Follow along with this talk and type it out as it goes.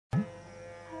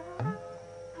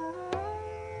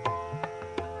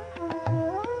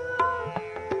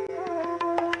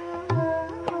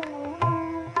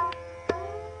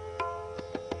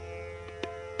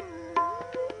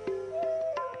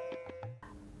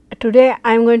Today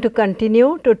I am going to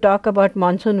continue to talk about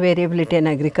monsoon variability in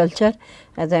agriculture.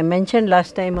 As I mentioned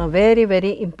last time, a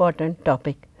very important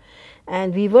topic.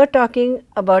 And we were talking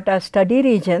about our study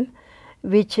region,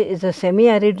 which is a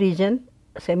semi-arid region,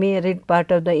 semi-arid part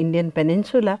of the Indian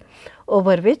peninsula,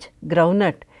 over which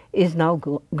groundnut is now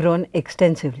grown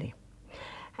extensively.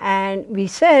 And we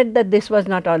said that this was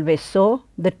not always so.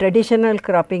 The traditional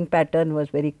cropping pattern was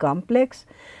very complex.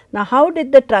 Now, how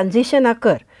did the transition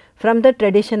occur from the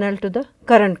traditional to the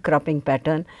current cropping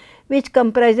pattern, which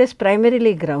comprises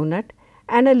primarily groundnut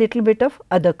and a little bit of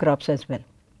other crops as well?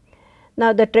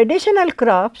 Now, the traditional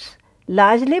crops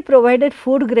largely provided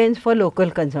food grains for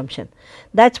local consumption.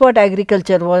 That is what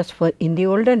agriculture was for in the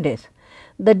olden days.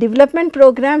 The development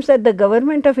programs that the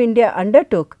government of India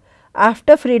undertook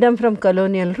after freedom from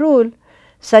colonial rule,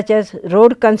 such as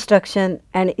road construction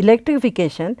and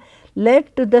electrification,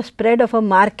 led to the spread of a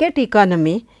market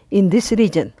economy in this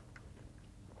region.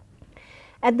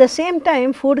 At the same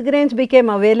time, food grains became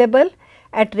available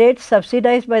at rates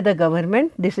subsidized by the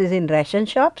government, this is in ration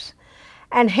shops,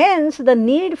 and hence the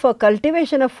need for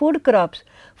cultivation of food crops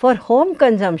for home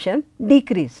consumption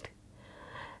decreased.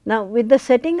 Now, with the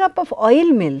setting up of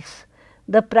oil mills,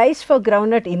 the price for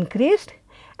groundnut increased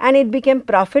and it became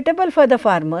profitable for the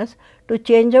farmers to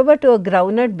change over to a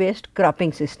groundnut based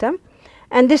cropping system,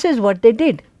 and this is what they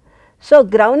did. So,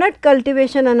 groundnut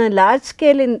cultivation on a large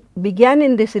scale began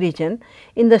in this region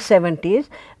in the 70s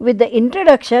with the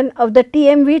introduction of the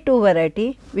TMV2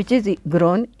 variety, which is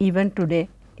grown even today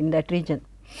in that region.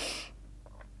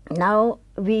 Now,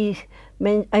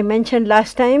 I mentioned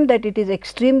last time that it is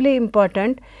extremely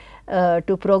important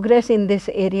to progress in this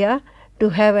area to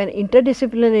have an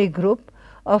interdisciplinary group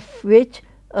of which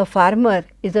a farmer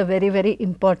is a very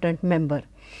important member.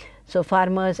 So,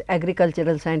 farmers,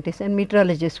 agricultural scientists and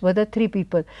meteorologists were the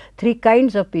three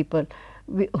kinds of people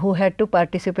who had to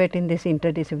participate in this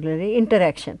interdisciplinary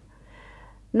interaction.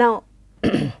 Now,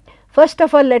 first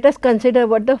of all, let us consider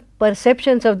what the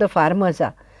perceptions of the farmers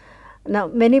are. Now,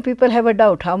 many people have a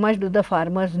doubt, how much do the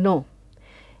farmers know?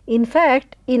 In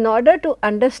fact, in order to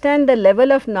understand the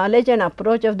level of knowledge and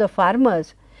approach of the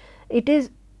farmers, it is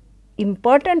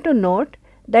important to note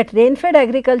that rain-fed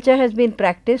agriculture has been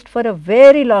practiced for a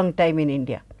very long time in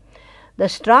India. The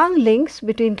strong links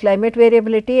between climate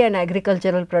variability and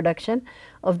agricultural production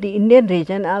of the Indian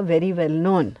region are very well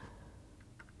known.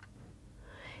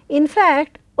 In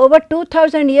fact, over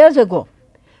 2000 years ago,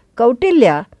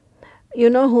 Kautilya, you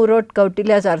know who wrote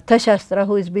Kautilya's Arthashastra,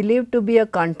 who is believed to be a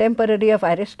contemporary of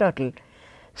Aristotle,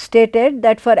 stated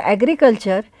that for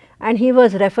agriculture, and he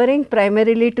was referring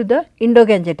primarily to the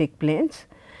Indo-Gangetic plains,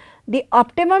 the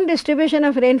optimum distribution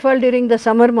of rainfall during the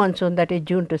summer monsoon, that is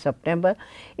June to September,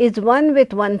 is one with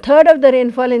 1/3 of the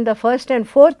rainfall in the first and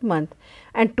fourth month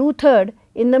and 2/3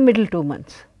 in the middle 2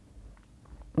 months.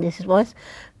 This was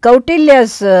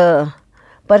Kautilya's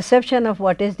perception of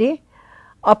what is the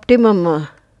optimum.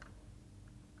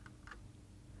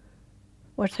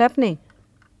 What is happening?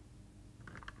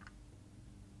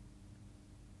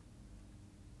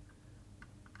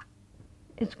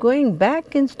 It is going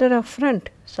back instead of front,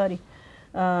 sorry.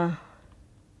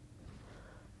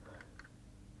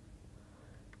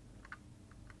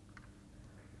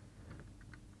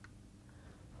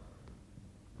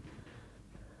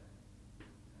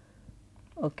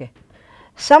 Okay.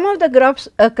 Some of the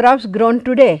crops grown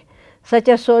today, such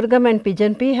as sorghum and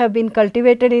pigeon pea, have been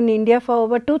cultivated in India for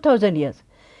over 2000 years.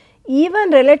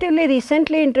 Even relatively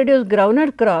recently introduced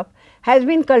groundnut crop has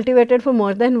been cultivated for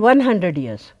more than 100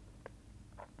 years.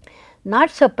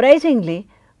 Not surprisingly,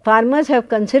 farmers have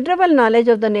considerable knowledge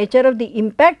of the nature of the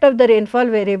impact of the rainfall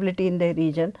variability in their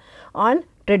region on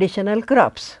traditional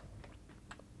crops.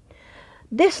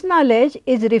 This knowledge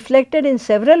is reflected in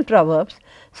several proverbs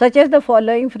such as the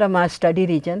following from our study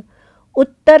region: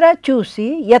 Uttara chusi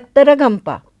yattara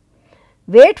gampa.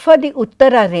 Wait for the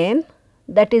Uttara rain,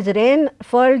 that is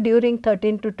rainfall during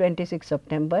 13 to 26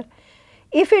 September.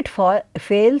 If it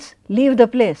fails, leave the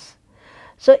place.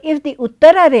 So, if the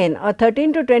Uttara rain or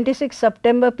 13 to 26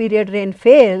 September period rain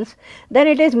fails, then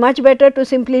it is much better to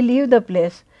simply leave the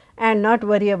place and not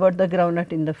worry about the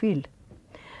groundnut in the field.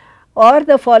 Or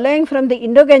the following from the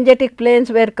Indo-Gangetic plains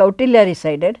where Kautilya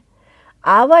resided: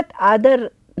 Avat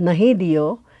adar nahi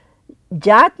diyo,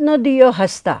 जात न दियो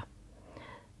हस्ता,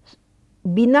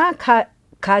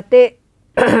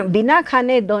 बिना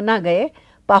खाने दो ना गए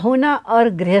पाहुना और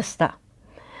गृहस्था.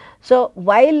 So,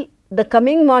 while the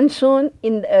coming monsoon,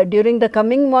 during the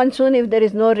coming monsoon, if there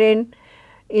is no rain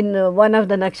in one of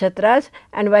the nakshatras,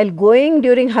 and while going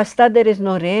during Hasta there is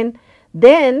no rain,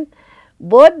 then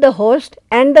both the host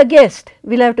and the guest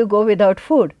will have to go without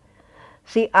food.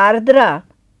 See, Ardra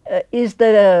is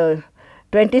the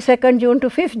 22nd June to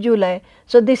 5th July.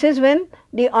 So, this is when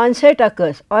the onset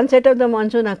occurs, onset of the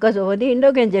monsoon occurs over the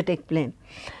Indo-Gangetic plain.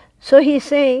 So, he is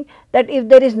saying that if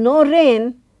there is no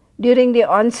rain during the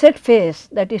onset phase,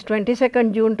 that is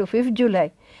 22nd June to 5th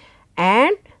July,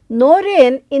 and no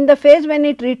rain in the phase when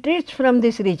it retreats from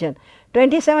this region,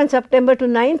 27th September to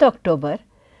 9th October,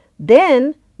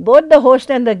 then both the host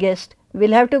and the guest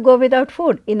will have to go without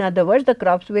food. In other words, the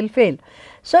crops will fail.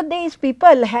 So, these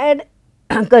people had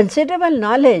considerable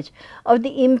knowledge of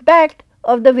the impact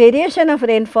of the variation of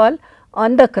rainfall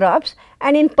on the crops,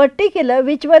 and in particular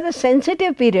which were the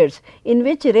sensitive periods in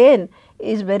which rain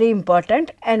is very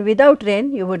important, and without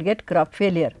rain you would get crop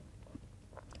failure.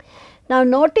 Now,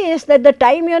 notice that the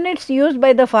time units used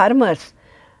by the farmers,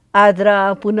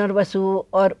 Adra, Punarvasu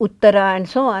or Uttara and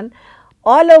so on,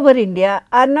 all over India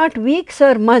are not weeks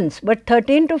or months, but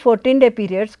 13 to 14 day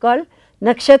periods called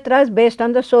nakshatras based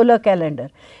on the solar calendar.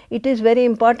 It is very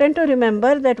important to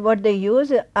remember that what they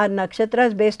use are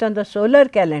nakshatras based on the solar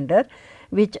calendar,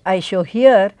 which I show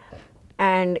here,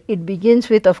 and it begins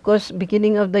with, of course,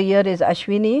 beginning of the year is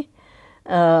Ashwini,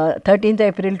 13th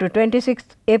April to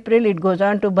 26th April, it goes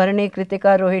on to Bharani,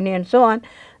 Kritika, Rohini and so on.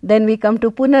 Then we come to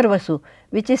Punarvasu,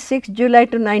 which is 6th July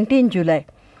to 19th July,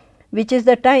 which is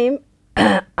the time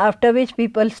after which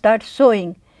people start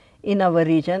sowing in our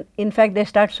region. In fact, they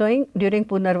start sowing during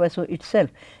Punarvasu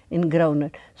itself in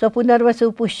groundnut. So,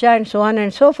 Punarvasu, Pushya and so on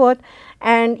and so forth,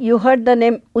 and you heard the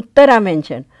name Uttara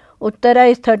mentioned. Uttara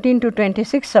is 13 to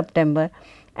 26 September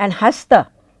and Hasta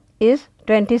is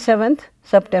 27th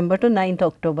September to 9th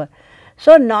October.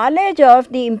 So, knowledge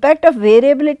of the impact of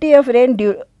variability of rain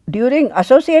during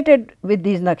associated with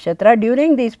these nakshatra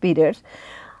during these periods,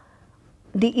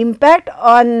 the impact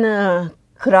on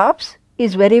crops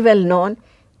is very well known,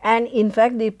 and in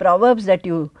fact, the proverbs that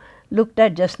you looked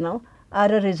at just now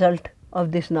are a result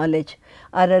of this knowledge,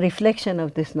 are a reflection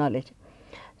of this knowledge.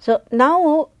 So,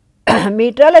 now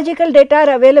meteorological data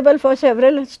are available for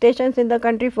several stations in the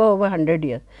country for over 100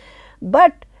 years,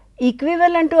 but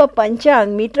equivalent to a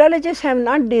panchang, meteorologists have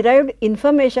not derived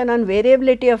information on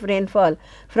variability of rainfall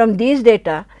from these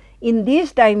data in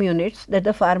these time units that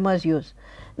the farmers use.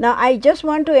 Now, I just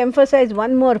want to emphasize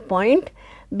one more point,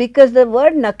 because the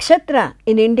word nakshatra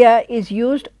in India is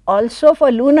used also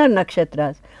for lunar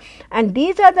nakshatras, and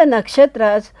these are the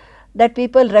nakshatras that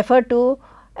people refer to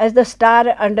as the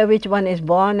star under which one is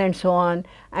born and so on,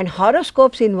 and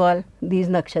horoscopes involve these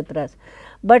nakshatras.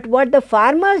 But what the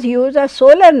farmers use are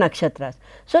solar nakshatras.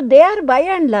 So, they are by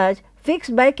and large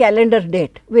fixed by calendar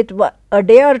date with a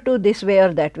day or two this way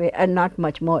or that way and not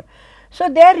much more. So,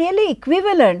 they are really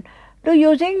equivalent to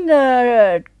using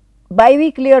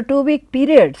bi-weekly or 2-week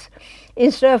periods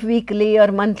instead of weekly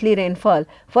or monthly rainfall,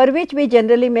 for which we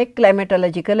generally make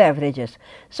climatological averages.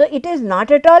 So, it is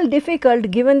not at all difficult,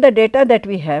 given the data that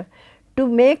we have, to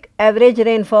make average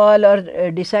rainfall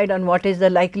or decide on what is the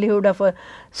likelihood of a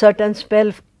certain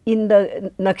spell in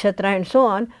the nakshatra and so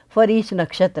on for each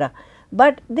nakshatra,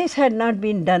 but this had not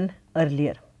been done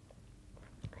earlier.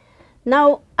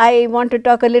 Now, I want to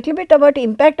talk a little bit about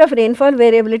impact of rainfall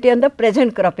variability on the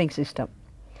present cropping system.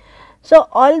 So,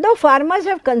 although farmers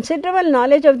have considerable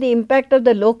knowledge of the impact of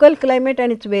the local climate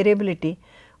and its variability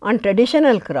on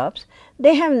traditional crops,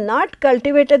 they have not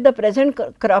cultivated the present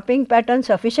cropping pattern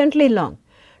sufficiently long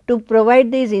to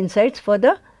provide these insights for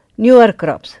the newer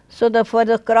crops. So, for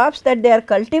the crops that they are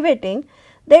cultivating,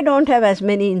 they do not have as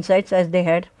many insights as they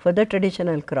had for the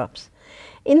traditional crops.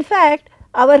 In fact,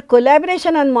 our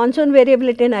collaboration on monsoon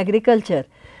variability in agriculture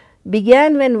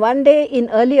began when one day in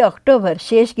early October,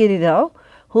 Sheshgiri Rao,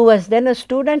 who was then a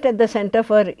student at the Center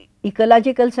for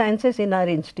Ecological Sciences in our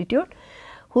institute,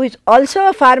 who is also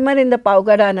a farmer in the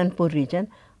Paugada Anandpur region,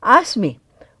 asked me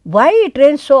why it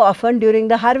rains so often during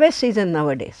the harvest season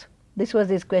nowadays. This was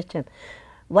his question.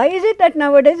 Why is it that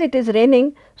nowadays it is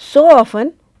raining so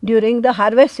often during the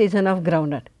harvest season of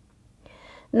groundnut?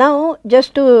 Now,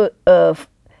 just to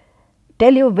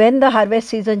tell you when the harvest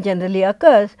season generally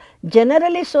occurs,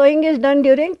 generally sowing is done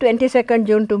during 22nd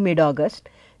June to mid-August,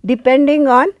 depending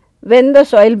on when the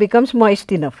soil becomes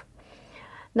moist enough.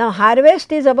 Now,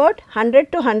 harvest is about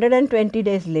 100 to 120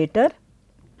 days later.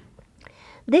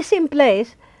 This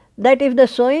implies that if the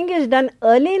sowing is done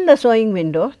early in the sowing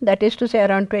window, that is to say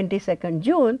around 22nd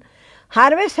June,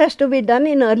 harvest has to be done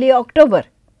in early October,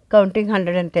 counting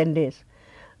 110 days.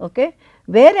 Okay?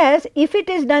 Whereas, if it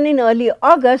is done in early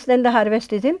August, then the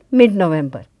harvest is in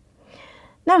mid-November.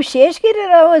 Now, Sheshgiri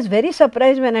Rao was very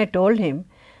surprised when I told him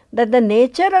that the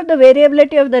nature of the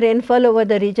variability of the rainfall over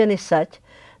the region is such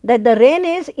that the rain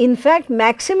is in fact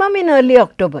maximum in early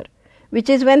October, which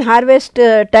is when harvest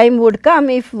time would come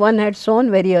if one had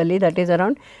sown very early, that is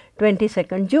around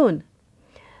 22nd June.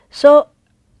 So,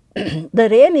 the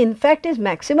rain in fact is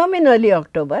maximum in early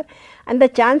October and the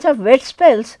chance of wet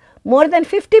spells more than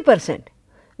 50%,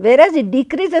 whereas it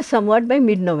decreases somewhat by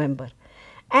mid-November.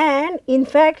 And in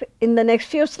fact, in the next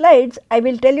few slides, I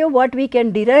will tell you what we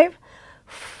can derive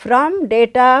from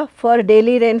data for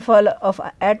daily rainfall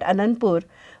at Anandpur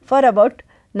for about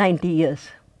 90 years.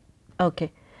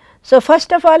 Okay. So,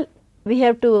 first of all, we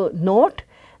have to note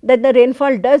that the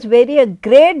rainfall does vary a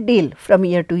great deal from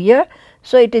year to year.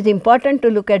 So, it is important to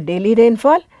look at daily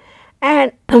rainfall,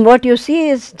 and what you see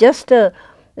is just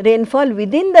rainfall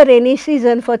within the rainy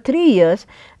season for 3 years,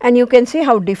 and you can see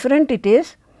how different it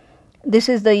is. This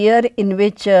is the year in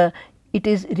which it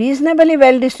is reasonably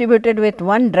well distributed with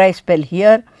one dry spell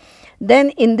here.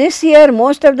 Then in this year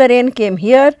most of the rain came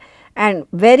here and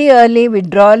very early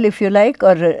withdrawal, if you like,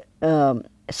 or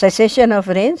cessation of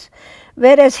rains,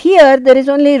 whereas here there is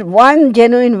only one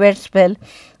genuine wet spell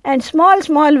and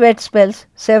small wet spells,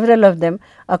 several of them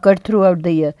occurred throughout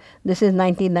the year. This is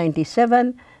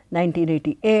 1997,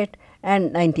 1988 and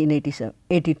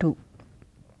 1982.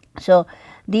 So,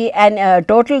 the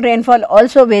total rainfall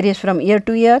also varies from year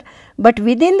to year, but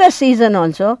within the season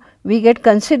also we get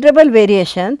considerable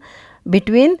variation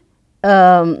between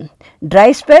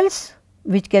dry spells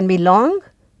which can be long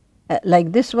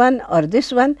like this one or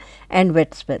this one, and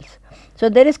wet spells. So,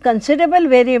 there is considerable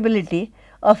variability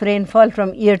of rainfall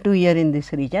from year to year in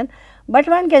this region, but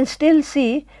one can still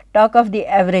see talk of the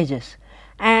averages,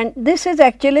 and this is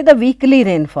actually the weekly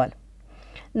rainfall.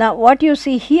 Now, what you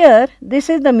see here, this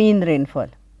is the mean rainfall.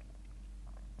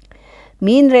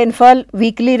 Mean rainfall,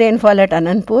 weekly rainfall at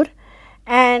Anandpur,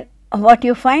 and what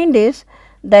you find is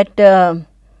that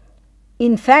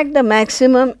in fact the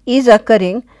maximum is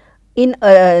occurring in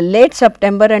late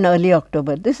September and early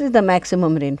October. This is the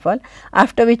maximum rainfall,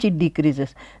 after which it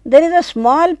decreases. There is a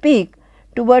small peak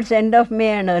towards end of May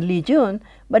and early June,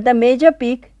 but the major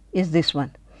peak is this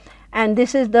one, and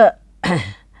this is the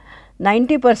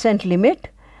 90% limit.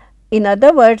 In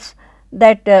other words,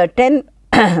 that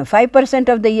 5%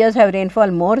 of the years have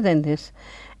rainfall more than this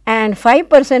and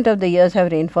 5% of the years have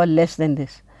rainfall less than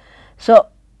this. So,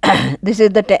 this is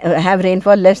the have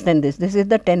rainfall less than this is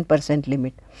the 10%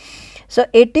 limit. So,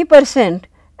 80%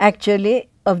 actually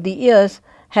of the years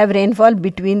have rainfall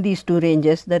between these two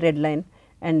ranges, the red line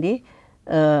and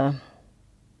the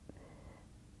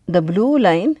blue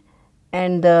line,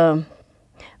 and the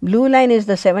blue line is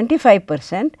the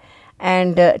 75%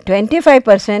 and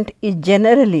 25% is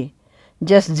generally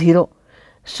just 0.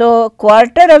 So,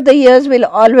 quarter of the years will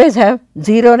always have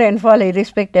 0 rainfall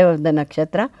irrespective of the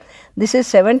nakshatra. This is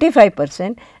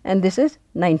 75% and this is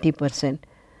 90%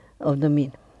 of the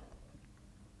mean.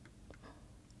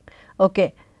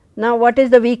 Okay. Now, what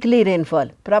is the weekly rainfall?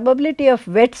 Probability of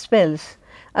wet spells,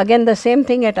 again the same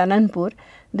thing at Anandpur.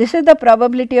 This is the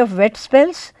probability of wet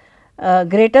spells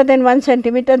greater than 1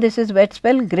 centimeter, this is wet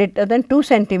spell greater than 2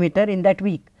 centimeter in that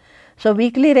week. So,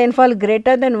 weekly rainfall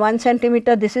greater than 1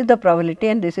 centimeter, this is the probability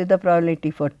and this is the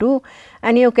probability for 2,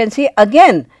 and you can see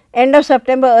again end of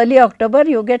September, early October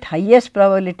you get highest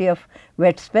probability of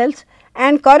wet spells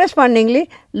and correspondingly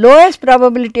lowest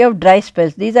probability of dry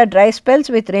spells. These are dry spells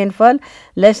with rainfall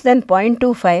less than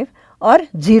 0.25 or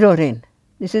 0 rain.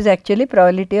 This is actually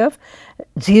probability of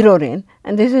 0 rain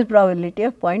and this is probability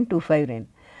of 0.25 rain.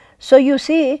 So, you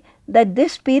see that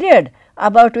this period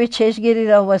about which Sheshgiri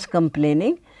Rao was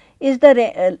complaining is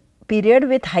the period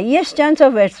with highest chance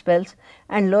of wet spells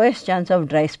and lowest chance of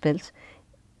dry spells,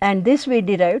 and this we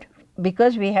derived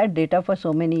because we had data for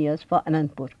so many years for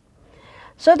Anandpur.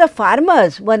 So, the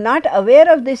farmers were not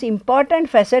aware of this important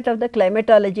facet of the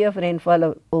climatology of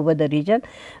rainfall over the region.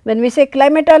 When we say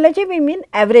climatology, we mean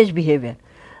average behavior.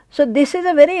 So, this is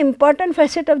a very important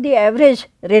facet of the average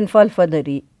rainfall for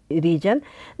the region,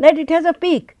 that it has a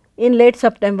peak in late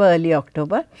September, early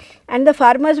October, and the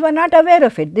farmers were not aware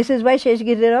of it. This is why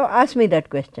Sheshgiri Rao asked me that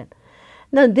question.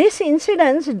 Now, this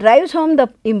incidence drives home the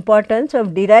importance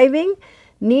of deriving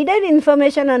needed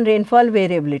information on rainfall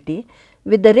variability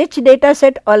with the rich data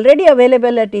set already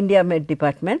available at India Met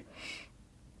Department,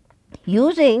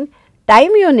 using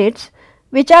time units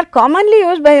which are commonly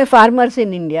used by farmers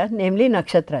in India, namely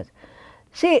nakshatras.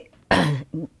 See,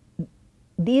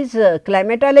 these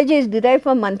climatology is derived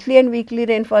from monthly and weekly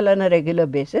rainfall on a regular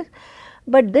basis,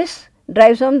 but this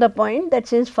drives home the point that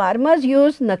since farmers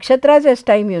use nakshatras as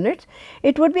time units,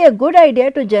 it would be a good idea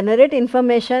to generate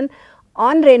information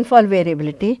on rainfall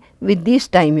variability with these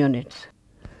time units.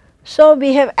 So,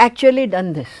 we have actually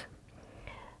done this.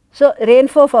 So,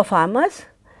 rainfall for farmers,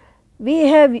 we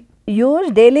have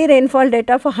use daily rainfall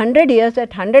data for 100 years at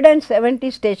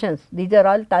 170 stations. These are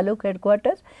all taluk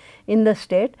headquarters in the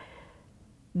state.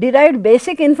 Derived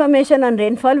basic information on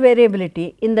rainfall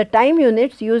variability in the time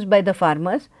units used by the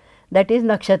farmers, that is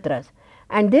nakshatras,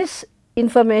 and this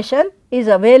information is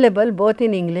available both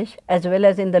in English as well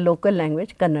as in the local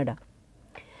language Kannada.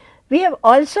 We have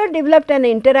also developed an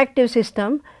interactive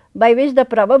system by which the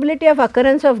probability of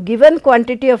occurrence of given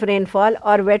quantity of rainfall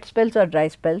or wet spells or dry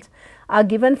spells are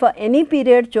given for any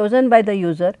period chosen by the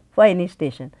user for any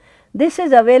station. This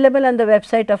is available on the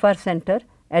website of our center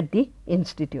at the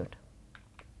institute.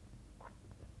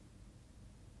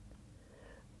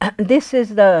 This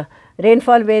is the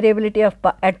rainfall variability of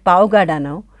at Paugada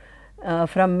now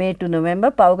from May to November.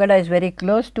 Paugada is very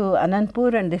close to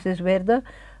Anandpur, and this is where the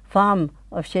farm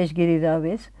of Sheshgiri Rao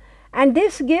is. And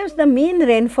this gives the mean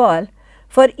rainfall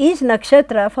for each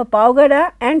nakshatra for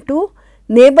Paugada and 2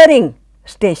 neighboring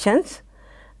stations,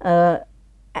 3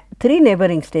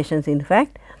 neighboring stations in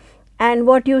fact. And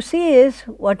what you see is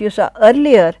what you saw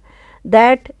earlier,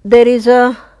 that there is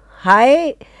a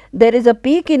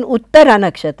peak in Uttara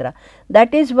nakshatra.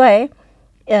 That is why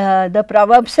the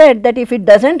proverb said that if it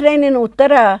does not rain in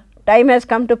Uttara, time has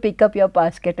come to pick up your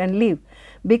basket and leave,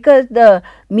 because the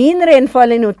mean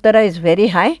rainfall in Uttara is very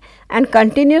high and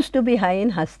continues to be high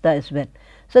in Hasta as well.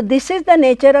 So, this is the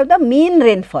nature of the mean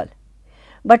rainfall,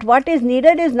 but what is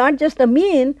needed is not just the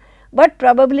mean, but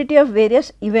probability of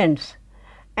various events.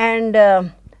 And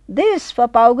this for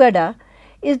Paugada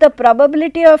is the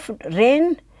probability of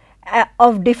rain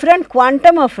of different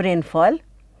quantum of rainfall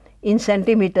in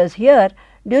centimeters here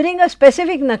during a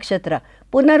specific nakshatra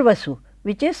Punarvasu,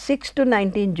 which is 6 to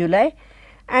 19 July.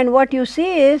 And what you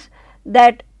see is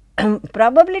that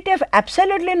probability of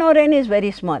absolutely no rain is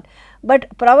very small, but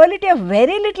probability of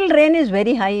very little rain is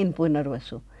very high in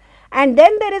Punarvasu. And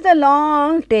then there is a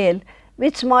long tail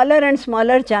with smaller and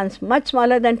smaller chance, much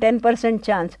smaller than 10%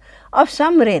 chance of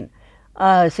some rain,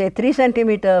 say 3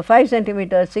 centimeter, 5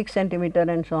 centimeter, 6 centimeter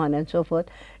and so on and so forth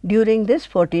during this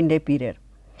 14-day period.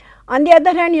 On the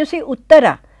other hand, you see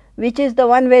Uttara, which is the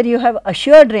one where you have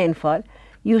assured rainfall.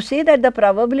 You see that the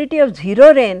probability of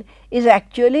 0 rain is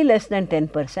actually less than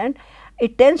 10%.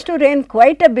 It tends to rain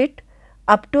quite a bit,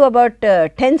 up to about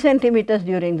 10 centimeters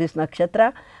during this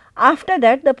nakshatra. After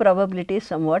that, the probability is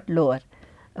somewhat lower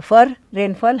for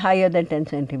rainfall higher than 10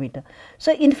 centimeter.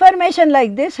 So, information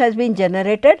like this has been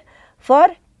generated for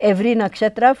every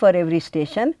nakshatra, for every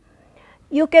station.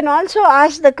 You can also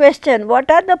ask the question,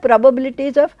 what are the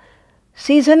probabilities of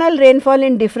seasonal rainfall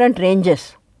in different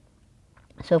ranges?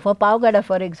 So, for Paugada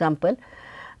for example,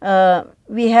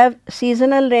 we have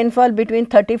seasonal rainfall between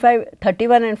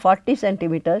 31 and 40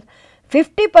 centimeters,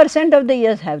 50% of the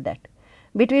years have that.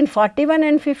 Between 41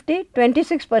 and 50,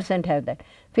 26% have that.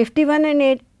 51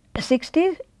 and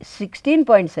 60,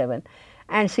 16.7,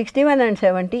 and 61 and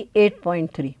 70,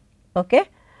 8.3. Okay?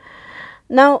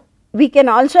 Now, we can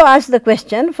also ask the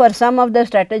question, for some of the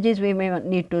strategies we may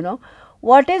need to know,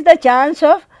 what is the chance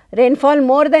of rainfall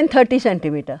more than 30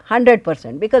 centimeter?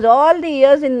 100%, because all the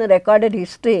years in the recorded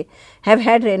history have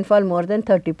had rainfall more than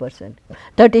 30%,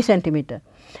 30 centimeter.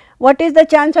 What is the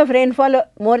chance of rainfall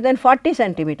more than 40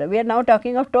 centimeter? We are now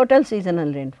talking of total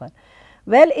seasonal rainfall.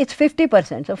 Well, it is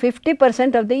 50%. So,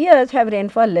 50% of the years have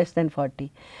rainfall less than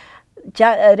 40.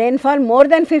 Rainfall more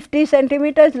than 50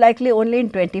 centimeters likely only in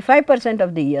 25%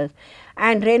 of the years,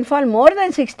 and rainfall more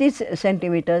than 60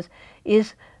 centimeters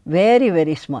is very,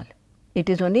 very small. It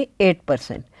is only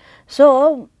 8%.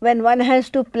 So, when one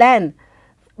has to plan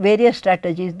various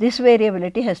strategies, this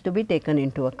variability has to be taken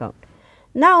into account.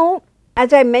 Now,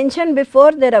 as I mentioned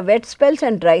before, there are wet spells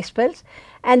and dry spells,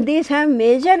 and these have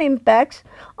major impacts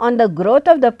on the growth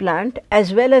of the plant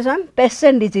as well as on pests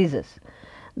and diseases,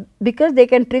 because they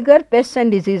can trigger pests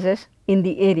and diseases in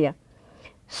the area.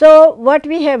 So, what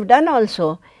we have done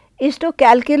also is to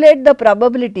calculate the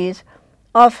probabilities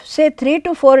of say 3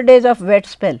 to 4 days of wet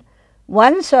spell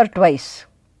once or twice,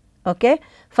 okay?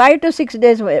 5 to 6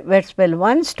 days wet spell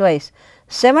once, twice,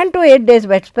 7 to 8 days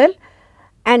wet spell,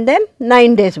 and then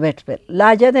 9 days wet spell,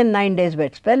 larger than 9 days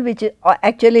wet spell, which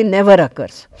actually never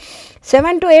occurs.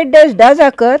 7 to 8 days does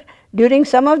occur during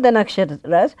some of the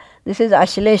nakshatras. This is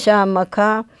Ashlesha,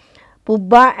 Makha,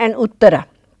 Pubba and Uttara.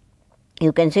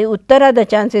 You can say Uttara, the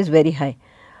chance is very high.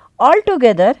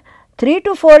 Altogether 3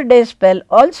 to 4 days spell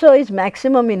also is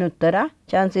maximum in Uttara,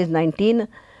 chance is 19.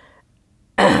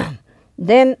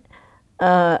 Then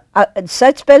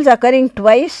such spells occurring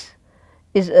twice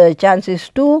is chance is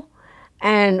 2,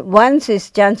 and once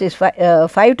is chance is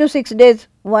 5 to 6 days,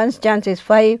 once chance is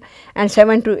 5, and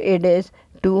 7 to 8 days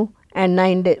 2, and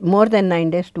 9 days, more than 9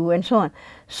 days 2, and so on.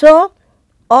 So,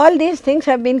 all these things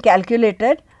have been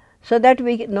calculated so that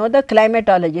we know the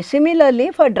climatology.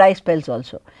 Similarly, for dry spells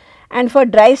also, and for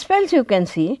dry spells you can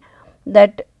see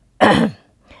that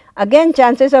again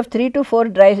chances of 3 to 4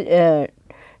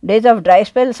 days of dry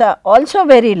spells are also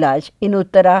very large in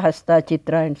Uttara, Hasta,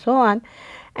 Chitra and so on.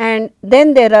 And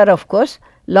then there are of course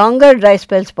longer dry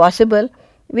spells possible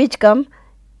which come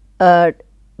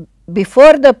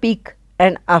before the peak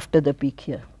and after the peak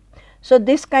here. So,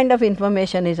 this kind of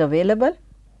information is available.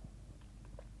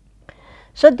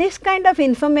 So, this kind of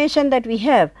information that we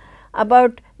have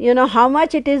about how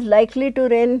much it is likely to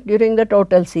rain during the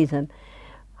total season,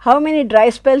 how many dry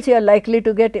spells you are likely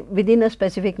to get within a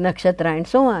specific nakshatra and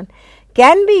so on,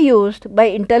 can be used by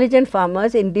intelligent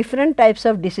farmers in different types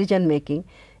of decision making,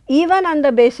 even on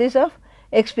the basis of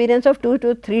experience of 2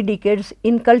 to 3 decades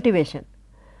in cultivation.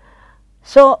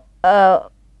 So,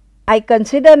 I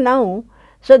consider now,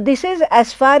 so this is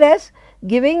as far as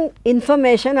giving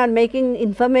information or making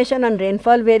information on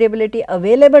rainfall variability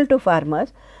available to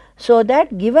farmers, so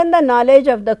that given the knowledge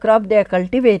of the crop they are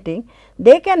cultivating,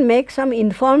 they can make some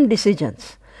informed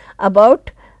decisions about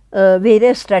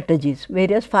various strategies,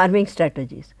 various farming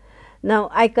strategies. Now,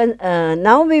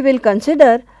 now we will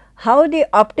consider how the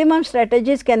optimum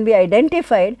strategies can be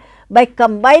identified by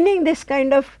combining this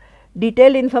kind of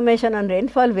detailed information on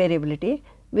rainfall variability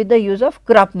with the use of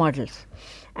crop models.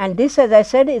 And this, as I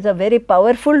said, is a very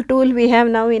powerful tool we have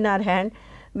now in our hand,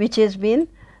 which has been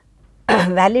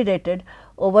validated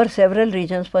over several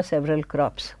regions for several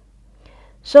crops.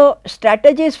 So,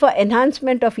 strategies for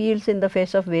enhancement of yields in the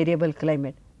face of variable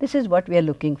climate, this is what we are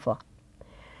looking for.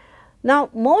 Now,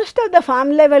 most of the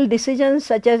farm level decisions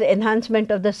such as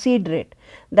enhancement of the seed rate,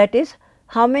 that is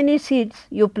how many seeds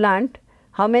you plant,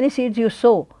 how many seeds you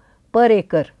sow per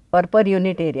acre or per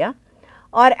unit area,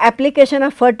 or application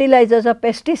of fertilizers or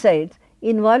pesticides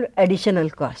involve additional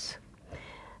costs.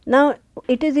 Now,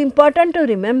 it is important to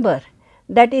remember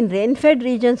that in rain fed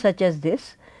regions such as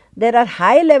this, there are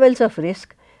high levels of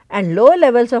risk and low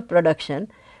levels of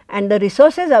production, and the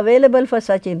resources available for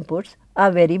such inputs are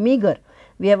very meager.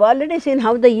 We have already seen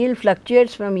how the yield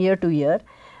fluctuates from year to year,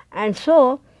 and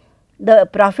so the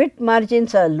profit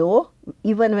margins are low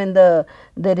even when there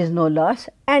is no loss,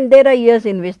 and there are years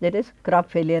in which there is crop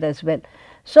failure as well.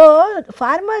 So,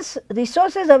 farmers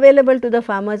resources available to the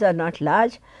farmers are not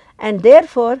large, and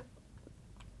therefore,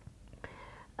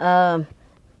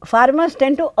 farmers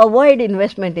tend to avoid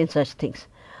investment in such things.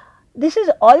 This is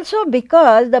also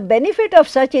because the benefit of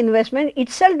such investment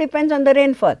itself depends on the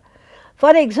rainfall.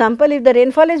 For example, if the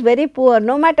rainfall is very poor,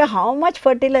 no matter how much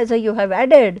fertilizer you have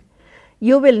added,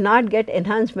 you will not get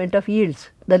enhancement of yields.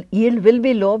 The yield will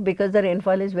be low because the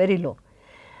rainfall is very low.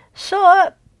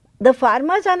 So, the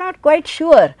farmers are not quite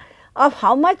sure of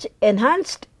how much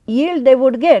enhanced yield they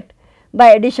would get by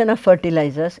addition of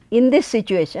fertilizers in this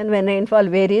situation when rainfall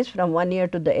varies from one year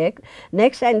to the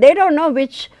next, and they do not know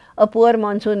which a poor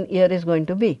monsoon year is going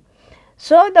to be.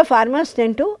 So, the farmers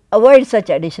tend to avoid such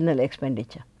additional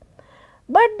expenditure.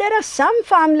 But there are some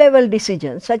farm level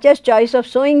decisions such as choice of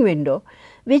sowing window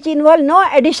which involve no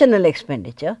additional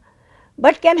expenditure,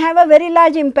 but can have a very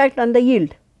large impact on the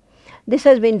yield. This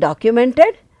has been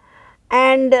documented,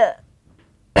 and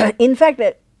in fact,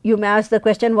 you may ask the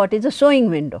question, what is a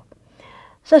sowing window?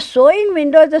 So, sowing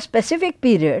window is a specific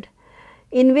period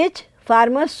in which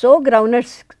farmers sow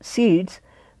groundnut seeds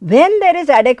when there is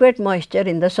adequate moisture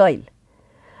in the soil.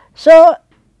 So,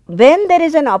 when there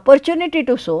is an opportunity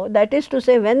to sow, that is to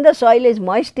say when the soil is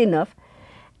moist enough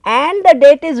and the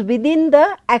date is within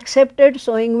the accepted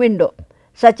sowing window,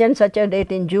 such and such a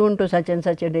date in June to such and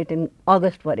such a date in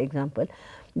August for example,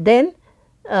 then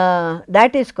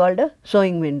that is called a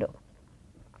sowing window.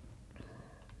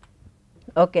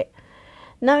 Okay.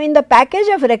 Now, in the package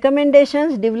of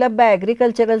recommendations developed by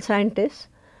agricultural scientists,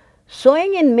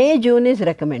 sowing in May, June is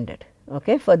recommended,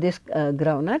 okay, for this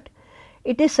groundnut.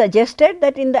 It is suggested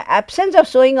that in the absence of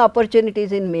sowing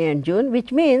opportunities in May and June,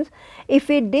 which means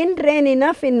if it did not rain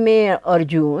enough in May or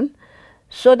June,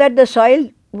 so that the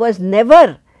soil was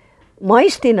never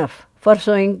moist enough for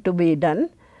sowing to be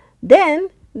done, then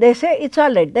they say it is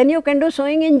all right, then you can do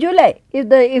sowing in July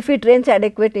if it rains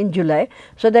adequate in July,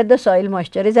 so that the soil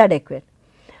moisture is adequate.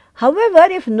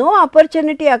 However, if no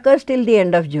opportunity occurs till the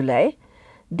end of July,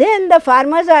 then the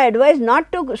farmers are advised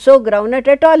not to sow groundnut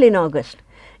at all in August.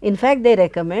 In fact, they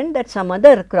recommend that some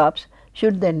other crops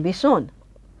should then be sown.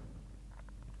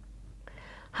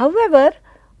 However,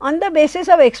 on the basis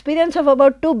of experience of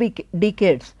about 2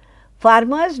 decades,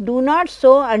 farmers do not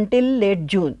sow until late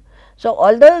June. So,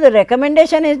 although the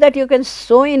recommendation is that you can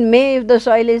sow in May if the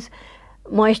soil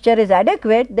moisture is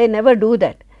adequate, they never do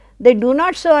that. they do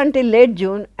not sow until late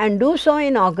June and do so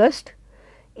in August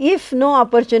if no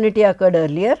opportunity occurred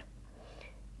earlier,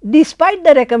 despite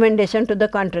the recommendation to the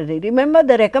contrary. Remember,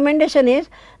 the recommendation is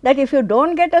that if you do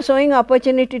not get a sowing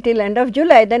opportunity till end of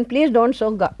July, then please do not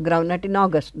sow groundnut in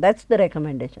August. That is the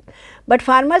recommendation. But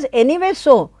farmers anyway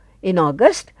sow in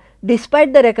August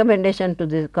despite the recommendation to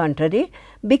the contrary,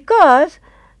 because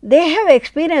they have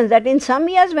experienced that in some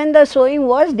years when the sowing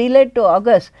was delayed to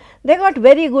August, they got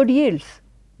very good yields,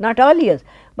 not all years,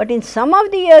 but in some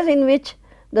of the years in which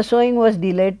the sowing was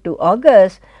delayed to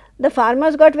August, the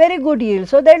farmers got very good yield.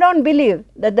 So, they do not believe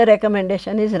that the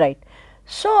recommendation is right.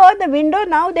 So, the window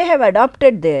now they have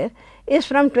adopted there is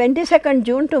from 22nd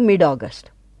June to mid August,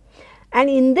 and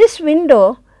in this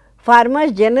window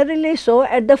farmers generally sow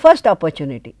at the first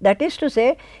opportunity. That is to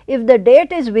say, if the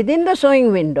date is within the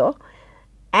sowing window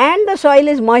and the soil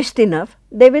is moist enough,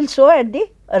 they will sow at the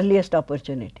earliest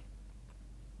opportunity.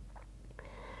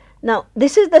 Now,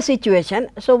 this is the situation.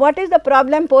 So, what is the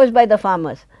problem posed by the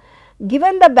farmers?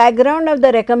 Given the background of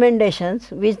the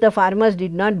recommendations, which the farmers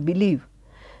did not believe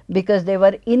because they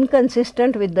were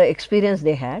inconsistent with the experience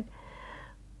they had,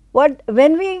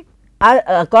 when we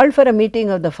called for a meeting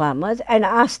of the farmers and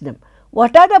asked them,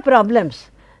 what are the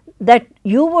problems that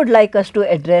you would like us to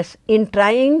address in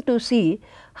trying to see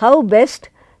how best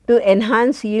to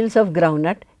enhance yields of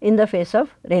groundnut in the face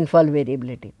of rainfall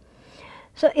variability.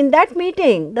 So, in that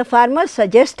meeting the farmers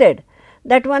suggested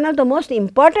that one of the most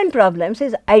important problems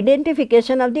is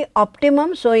identification of the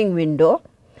optimum sowing window.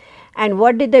 And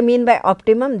what did they mean by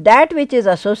optimum? That which is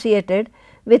associated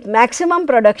with maximum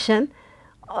production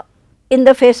in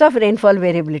the face of rainfall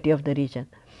variability of the region.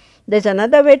 There is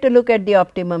another way to look at the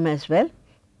optimum as well.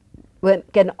 One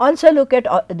can also look at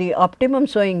the optimum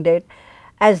sowing date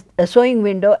as a sowing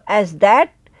window as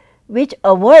that which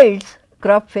avoids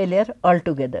crop failure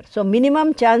altogether. So,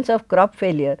 minimum chance of crop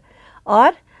failure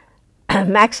or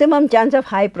maximum chance of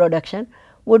high production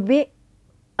would be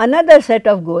another set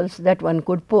of goals that one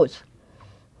could pose.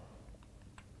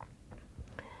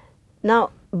 Now,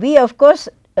 we of course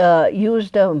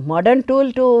used a modern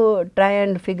tool to try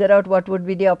and figure out what would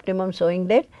be the optimum sowing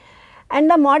date, and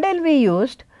the model we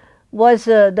used was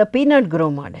the peanut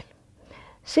grow model.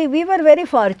 See, we were very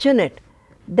fortunate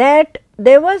that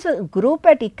there was a group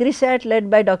at ICRISAT led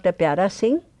by Dr. Pyara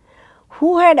Singh,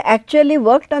 who had actually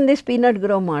worked on this peanut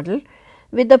grow model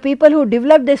with the people who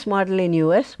developed this model in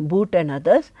US, Boot and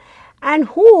others, and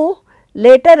who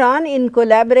later on in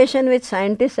collaboration with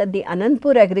scientists at the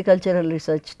Anandpur Agricultural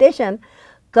Research Station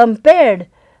compared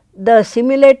the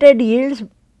simulated yields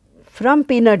from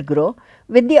peanut grow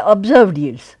with the observed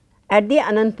yields at the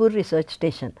Anandpur Research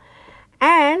Station,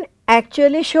 and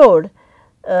actually showed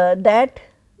that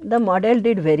the model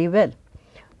did very well.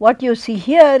 What you see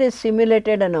here is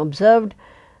simulated and observed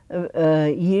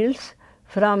yields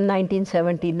from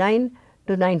 1979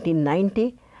 to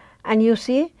 1990, and you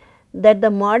see that the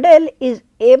model is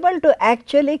able to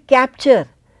actually capture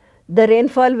the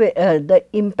rainfall, the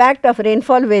impact of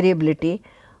rainfall variability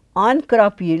on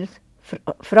crop yields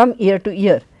from year to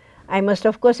year. I must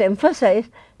of course emphasize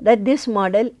that this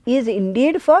model is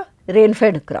indeed for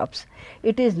rain-fed crops.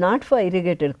 It is not for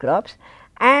irrigated crops,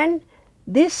 and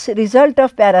this result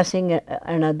of Pyara Singh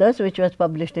and others, which was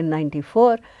published in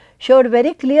 94, showed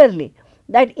very clearly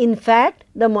that in fact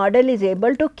the model is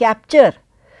able to capture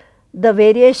the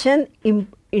variation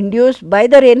induced by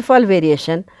the rainfall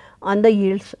variation on the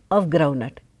yields of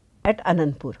groundnut at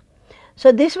Anandpur.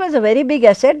 So, this was a very big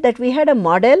asset that we had a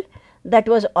model that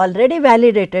was already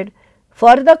validated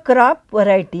for the crop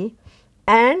variety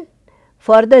and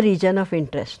for the region of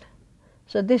interest.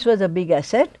 So, this was a big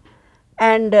asset,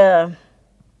 and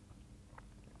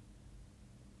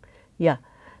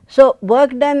so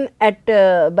work done at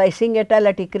by Singh et al.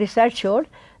 At ICRISAT showed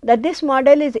that this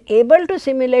model is able to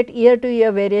simulate year to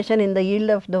year variation in the yield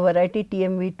of the variety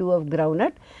TMV2 of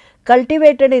groundnut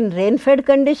cultivated in rain-fed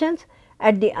conditions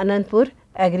at the Anandpur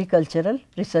Agricultural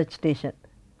Research Station.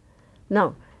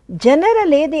 Now,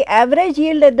 generally the average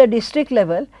yield at the district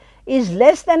level is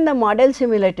less than the model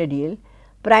simulated yield,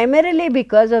 primarily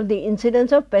because of the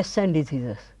incidence of pests and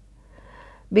diseases.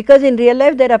 Because in real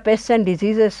life there are pests and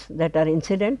diseases that are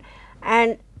incident,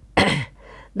 and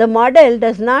the model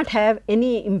does not have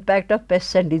any impact of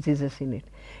pests and diseases in it.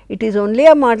 It is only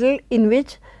a model in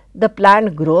which the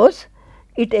plant grows,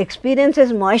 it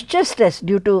experiences moisture stress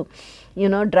due to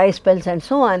dry spells and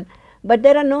so on, but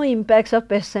there are no impacts of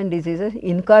pests and diseases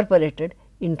incorporated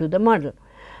into the model.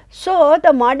 So,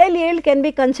 the model yield can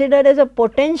be considered as a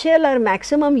potential or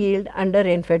maximum yield under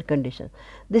rain-fed conditions.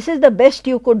 This is the best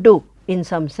you could do in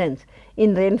some sense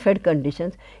in rain-fed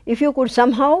conditions. If you could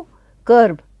somehow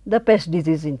curb the pest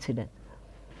disease incidence.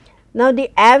 Now,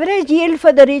 the average yield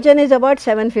for the region is about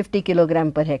 750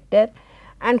 kilogram per hectare,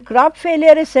 and crop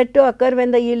failure is said to occur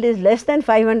when the yield is less than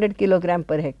 500 kilogram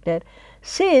per hectare,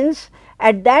 since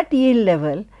at that yield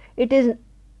level it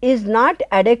is not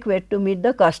adequate to meet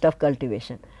the cost of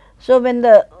cultivation. So, when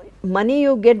the money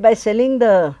you get by selling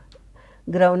the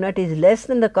groundnut is less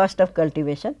than the cost of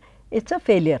cultivation, it is a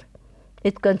failure,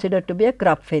 it is considered to be a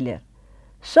crop failure.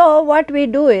 So, what we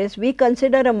do is we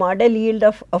consider a model yield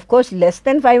of course, less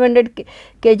than 500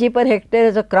 kg per hectare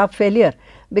as a crop failure,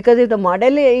 because if the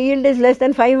model yield is less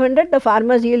than 500, the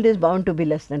farmer's yield is bound to be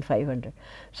less than 500.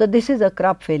 So, this is a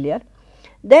crop failure.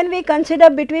 Then we consider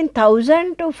between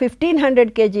 1000 to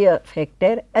 1500 kg of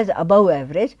hectare as above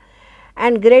average,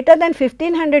 and greater than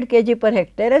 1500 kg per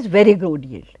hectare as very good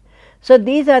yield. So,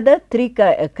 these are the three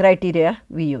criteria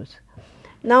we use.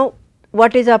 Now,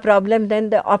 what is our problem then?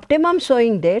 The optimum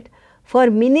sowing date for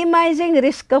minimizing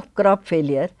risk of crop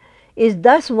failure is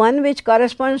thus one which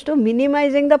corresponds to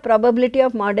minimizing the probability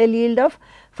of model yield of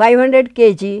 500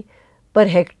 kg per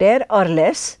hectare or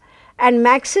less, and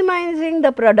maximizing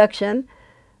the production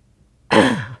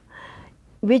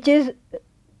which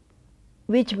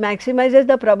maximizes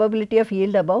the probability of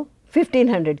yield above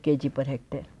 1500 kg per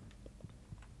hectare.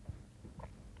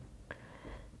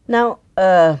 Now,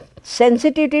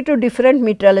 sensitivity to different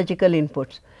meteorological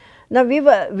inputs. Now,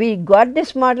 we got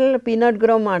this model, peanut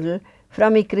grow model,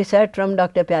 from ICRISAT from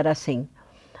Dr. Pyara Singh.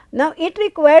 Now, it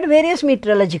required various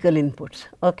meteorological inputs.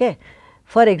 Okay.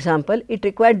 For example, it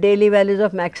required daily values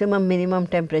of maximum minimum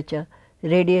temperature,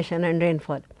 radiation and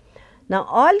rainfall. Now,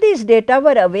 all these data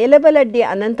were available at the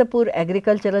Anantapur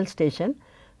Agricultural Station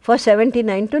for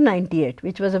 79 to 98,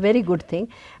 which was a very good thing,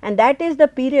 and that is the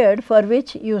period for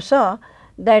which you saw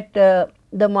that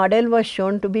the model was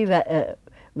shown to be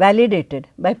validated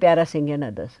by Pyara Singh and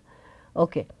others.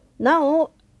 Okay. Now,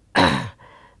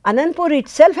 Anandpur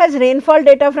itself has rainfall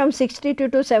data from 62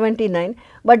 to 79,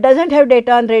 but does not have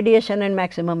data on radiation and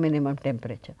maximum minimum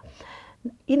temperature.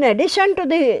 In addition to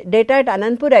the data at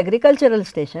Anandpur Agricultural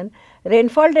Station,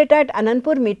 rainfall data at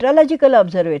Anandpur Meteorological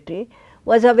Observatory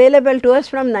was available to us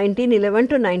from 1911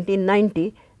 to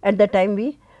 1990 at the time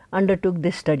we undertook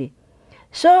this study.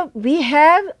 So, we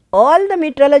have all the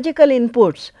meteorological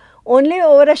inputs only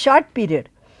over a short period,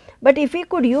 but if we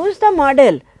could use the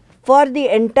model for the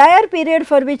entire period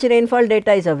for which rainfall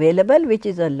data is available, which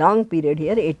is a long period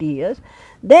here, 80 years,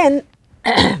 then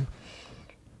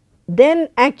then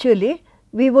actually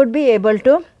we would be able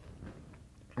to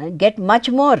get much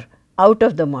more out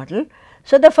of the model.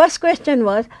 So, the first question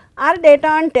was, are data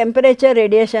on temperature,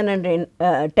 radiation and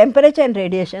temperature and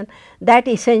radiation that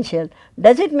essential?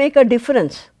 Does it make a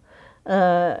difference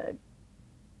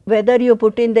whether you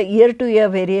put in the year to year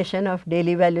variation of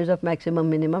daily values of maximum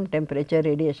minimum temperature,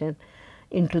 radiation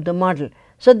into the model?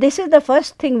 So, this is the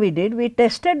first thing we did. We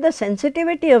tested the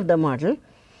sensitivity of the model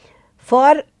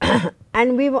for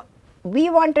and we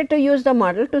wanted to use the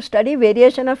model to study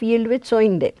variation of yield with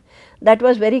sowing date. That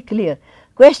was very clear.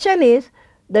 Question is,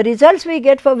 the results we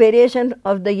get for variation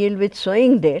of the yield with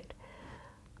sowing date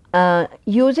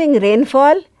using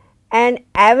rainfall and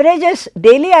averages,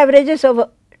 daily averages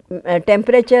of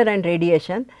temperature and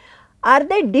radiation, are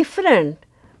they different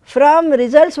from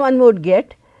results one would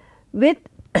get with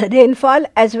rainfall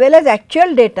as well as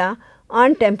actual data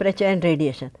on temperature and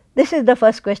radiation? This is the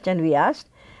first question we asked,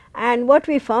 and what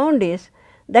we found is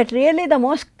that really the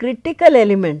most critical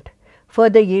element for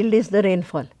the yield is the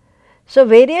rainfall. So,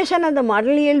 variation of the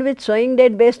model yield with sowing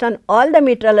date based on all the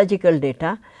meteorological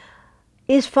data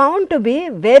is found to be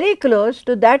very close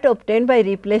to that obtained by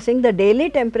replacing the daily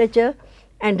temperature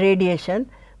and radiation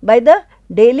by the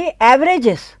daily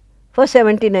averages for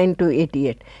 79 to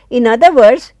 88. In other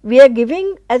words, we are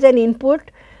giving as an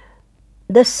input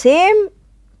the same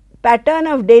pattern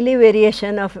of daily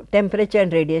variation of temperature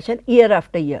and radiation year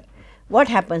after year. What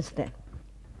happens then?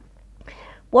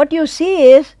 What you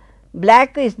see is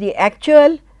black is the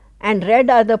actual and red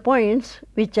are the points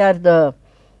which are the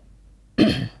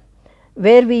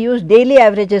where we use daily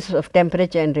averages of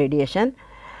temperature and radiation,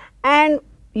 and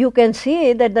you can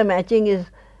see that the matching is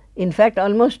in fact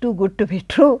almost too good to be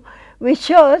true, which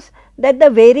shows that the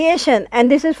variation,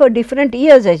 and this is for different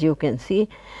years as you can see,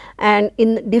 and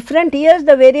in different years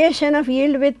the variation of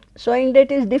yield with sowing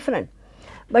date is different,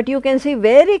 but you can see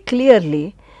very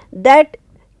clearly that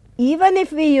even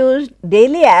if we use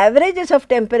daily averages of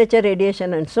temperature,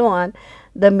 radiation and so on,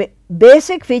 the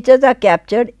basic features are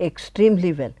captured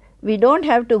extremely well. We do not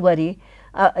have to worry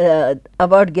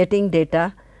about getting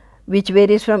data which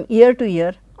varies from year to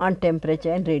year on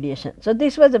temperature and radiation. So,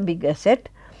 this was a big asset.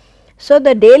 So,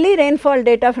 the daily rainfall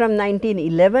data from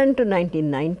 1911 to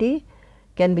 1990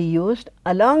 can be used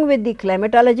along with the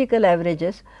climatological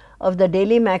averages of the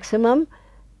daily maximum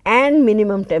and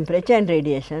minimum temperature and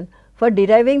radiation for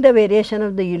deriving the variation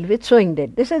of the yield with sowing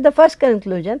date. This is the first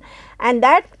conclusion, and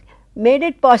that made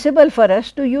it possible for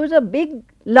us to use a big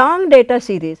long data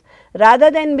series rather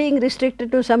than being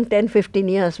restricted to some 10-15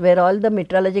 years where all the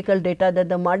meteorological data that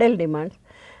the model demands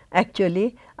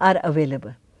actually are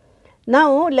available.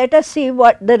 Now, let us see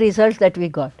what the results that we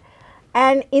got,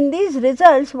 and in these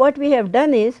results what we have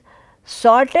done is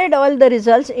sorted all the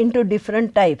results into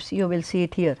different types. You will see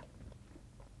it here.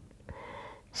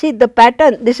 See the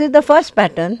pattern, this is the first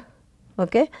pattern,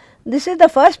 okay. This is the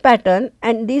first pattern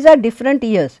and these are different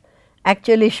years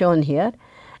actually shown here,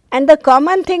 and the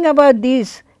common thing about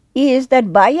these is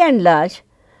that by and large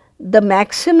the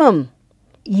maximum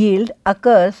yield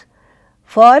occurs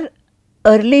for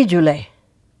early July,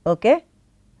 okay,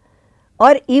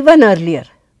 or even earlier.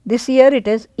 This year it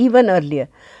is even earlier.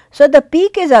 So, the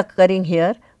peak is occurring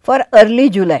here for early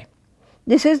July.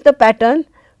 This is the pattern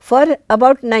for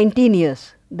about 19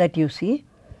 years that you see.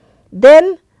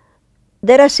 Then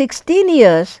there are 16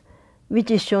 years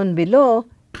which is shown below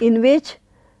in which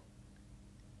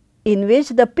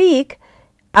the peak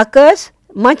occurs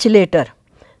much later.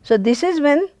 So, this is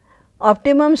when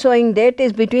optimum sowing date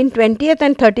is between 20th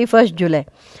and 31st July.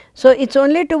 So, it is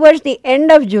only towards the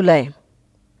end of July,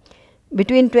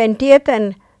 between 20th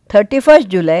and 31st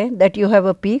July, that you have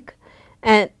a peak,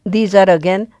 and these are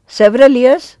again several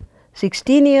years,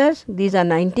 16 years, these are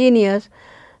 19 years.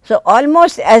 So,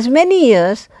 almost as many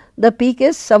years the peak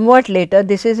is somewhat later.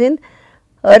 This is in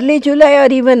early July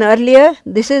or even earlier.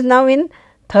 This is now in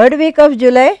 3rd week of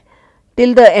July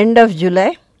till the end of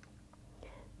July.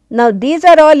 Now, these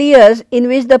are all years in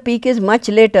which the peak is much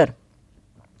later,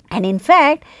 and in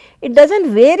fact it does not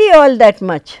vary all that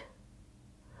much.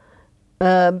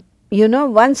 You know,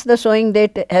 once the sowing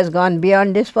date has gone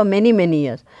beyond this for many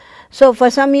years. So, for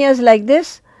some years like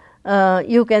this,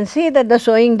 you can see that the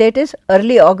sowing date is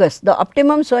early August. The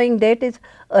optimum sowing date is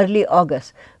early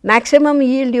August. Maximum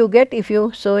yield you get if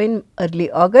you sow in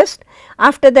early August.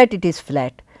 After that it is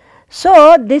flat.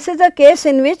 So, this is a case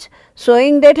in which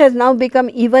sowing date has now become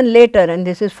even later, and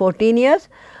this is 14 years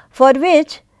for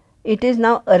which it is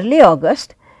now early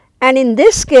August, and in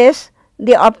this case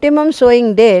the optimum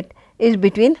sowing date is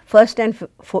between 1st and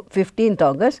 15th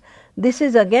August. This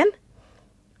is again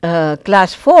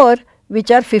class 4,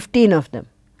 which are 15 of them.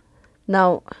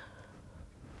 Now,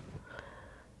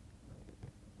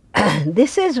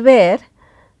 this is where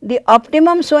the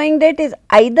optimum sowing date is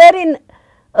either in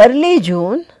early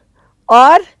June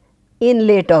or in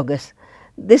late August.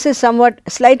 This is somewhat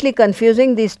slightly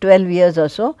confusing, these 12 years or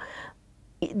so.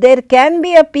 There can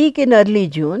be a peak in early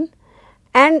June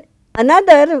and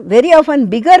another very often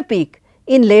bigger peak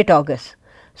in late August.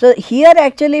 So, here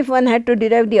actually if one had to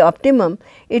derive the optimum,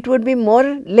 it would be more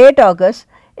late August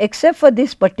except for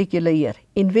this particular year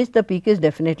in which the peak is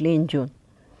definitely in June.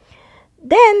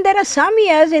 Then there are some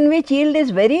years in which yield is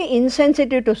very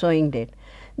insensitive to sowing date.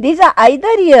 These are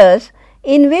either years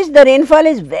in which the rainfall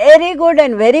is very good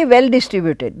and very well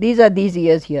distributed. These are these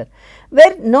years here,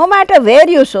 where no matter where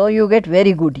you sow, you get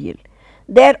very good yield.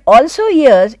 There are also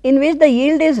years in which the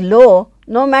yield is low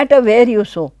no matter where you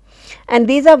sow, and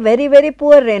these are very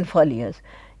poor rainfall years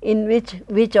in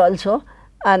which also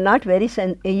are not very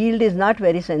yield is not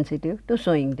very sensitive to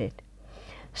sowing date.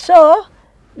 So,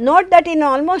 note that in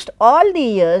almost all the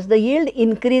years the yield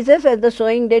increases as the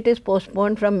sowing date is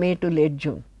postponed from May to late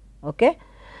June. Okay.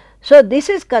 So, this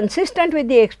is consistent with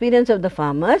the experience of the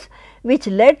farmers, which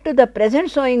led to the present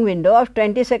sowing window of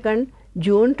 22nd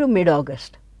June to mid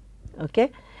August.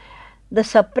 Okay. The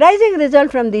surprising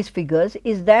result from these figures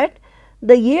is that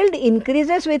the yield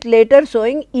increases with later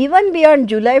sowing even beyond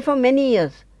July for many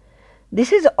years.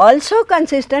 This is also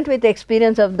consistent with the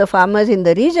experience of the farmers in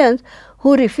the regions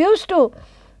who refused to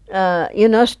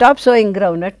stop sowing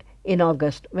groundnut in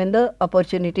August when the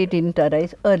opportunity did not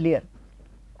arise earlier.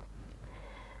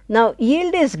 Now,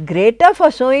 yield is greater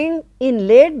for sowing in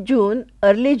late June,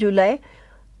 early July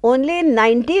only in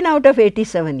 19 out of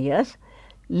 87 years.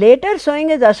 Later sowing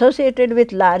is associated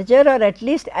with larger or at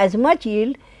least as much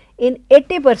yield in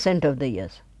 80% of the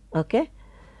years. Okay.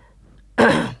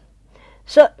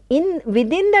 So,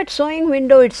 within that sowing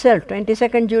window itself,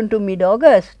 22nd June to mid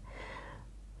August,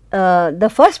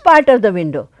 the first part of the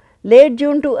window, late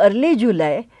June to early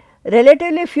July,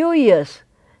 relatively few years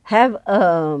have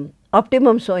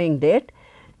optimum sowing date.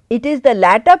 It is the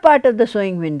latter part of the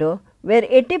sowing window where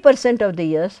 80% of the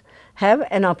years have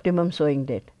an optimum sowing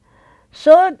date.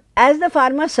 So, as the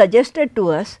farmer suggested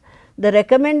to us the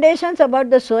recommendations about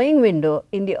the sowing window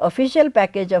in the official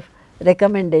package of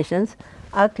recommendations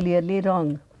are clearly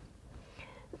wrong.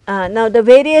 Now, the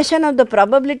variation of the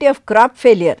probability of crop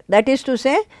failure, that is to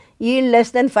say yield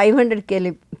less than 500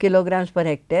 kilograms per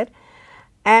hectare,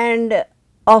 and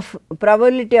of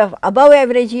probability of above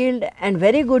average yield and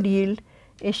very good yield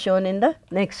is shown in the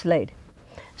next slide.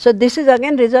 So, this is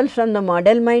again results from the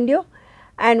model, mind you,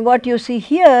 and what you see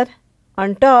here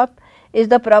on top is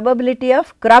the probability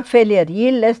of crop failure,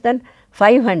 yield less than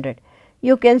 500.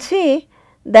 You can see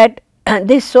that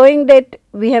this sowing date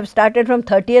we have started from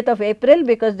 30th of April,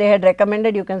 because they had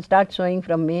recommended you can start sowing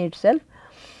from May itself,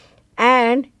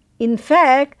 and in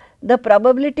fact the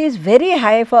probability is very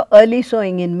high for early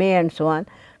sowing in May and so on,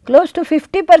 close to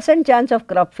 50% chance of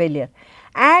crop failure,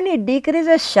 and it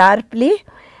decreases sharply,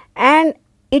 and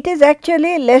it is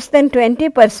actually less than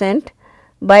 20%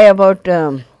 by about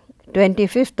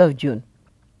 25th of June.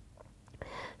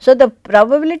 So, the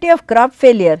probability of crop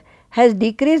failure has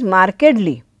decreased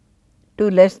markedly to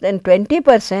less than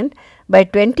 20% by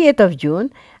 20th of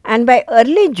June, and by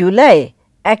early July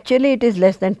actually it is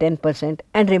less than 10%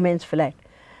 and remains flat.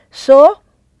 So,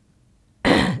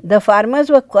 the farmers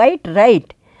were quite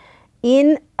right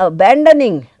in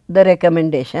abandoning the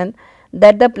recommendation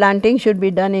that the planting should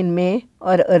be done in May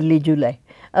or early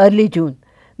June,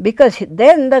 because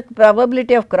then the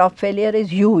probability of crop failure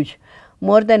is huge,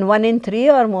 more than 1 in 3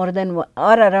 or more than or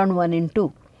around 1 in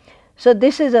 2. So,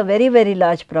 this is a very, very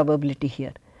large probability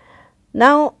here.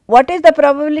 Now, what is the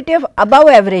probability of above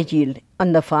average yield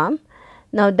on the farm?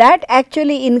 Now, that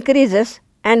actually increases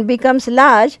and becomes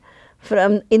large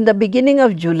from in the beginning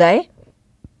of July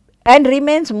and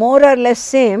remains more or less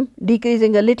same,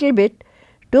 decreasing a little bit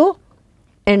to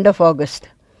end of August.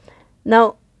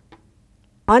 Now,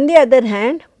 on the other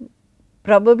hand,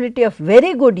 probability of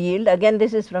very good yield, again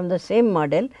this is from the same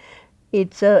model,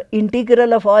 it is a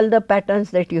integral of all the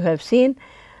patterns that you have seen.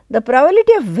 The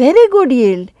probability of very good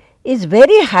yield is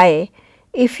very high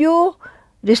if you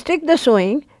restrict the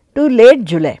sowing to late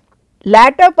July,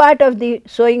 latter part of the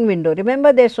sowing window.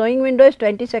 Remember, their sowing window is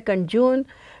 22nd June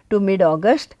to mid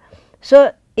August.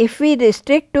 So, if we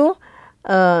restrict to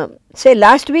say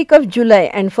last week of July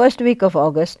and first week of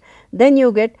August, then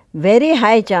you get very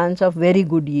high chance of very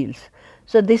good yields.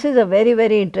 So, this is a very,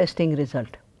 very interesting result.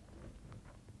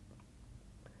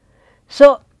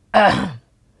 So,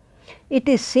 it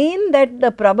is seen that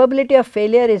the probability of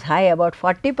failure is high, about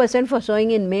 40% for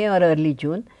sowing in May or early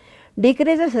June,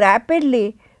 decreases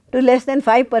rapidly to less than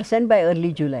 5% by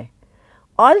early July.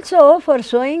 Also, for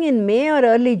sowing in May or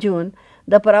early June,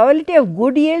 the probability of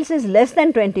good yields is less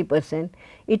than 20%.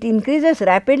 It increases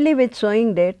rapidly with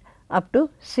sowing date up to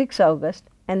 6 August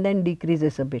and then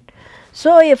decreases a bit.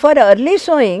 So, for early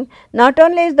sowing, not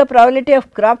only is the probability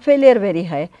of crop failure very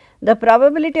high, the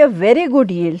probability of very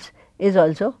good yields is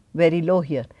also very low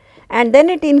here, and then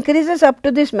it increases up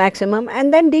to this maximum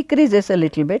and then decreases a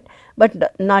little bit,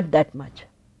 but not that much.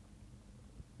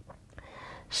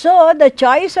 So, the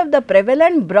choice of the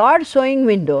prevalent broad sowing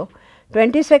window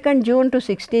 22nd June to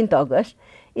 16th August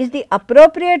is the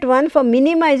appropriate one for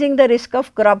minimizing the risk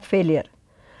of crop failure.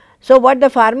 So, what the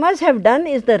farmers have done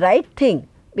is the right thing,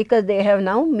 because they have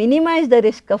now minimized the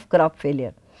risk of crop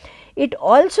failure. It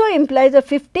also implies a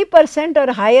 50%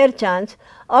 or higher chance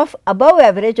of above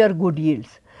average or good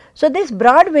yields. So, this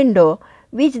broad window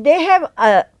which they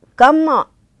have come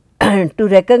to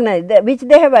recognize, which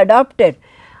they have adopted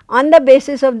on the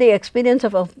basis of the experience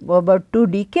of about 2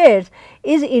 decades,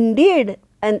 is indeed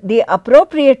the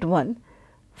appropriate one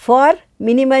for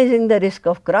minimizing the risk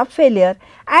of crop failure,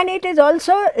 and it is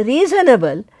also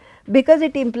reasonable because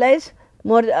it implies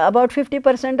more about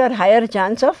 50% or higher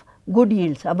chance of good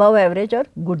yields, above average or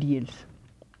good yields.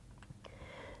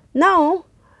 Now,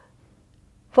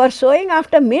 for sowing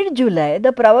after mid July,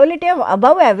 the probability of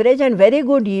above average and very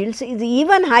good yields is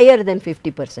even higher than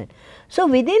 50%. So,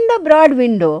 within the broad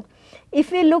window,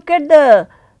 if we look at the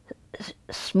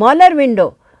smaller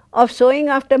window of sowing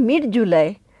after mid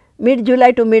July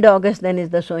to mid August, then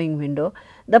is the sowing window,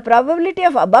 the probability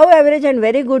of above average and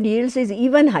very good yields is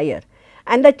even higher,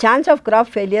 and the chance of crop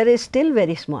failure is still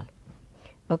very small.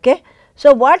 Okay.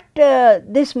 So, what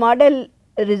this model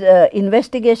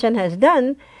investigation has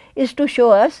done is to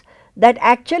show us that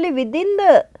actually within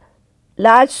the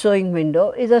large sowing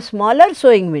window is a smaller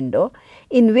sowing window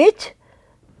in which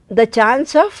the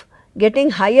chance of getting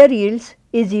higher yields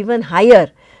is even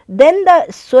higher than the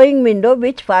sowing window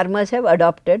which farmers have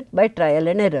adopted by trial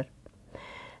and error.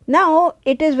 Now,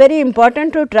 it is very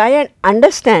important to try and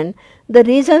understand the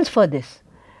reasons for this.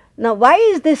 Now, why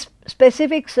is this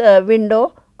specific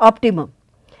window optimum?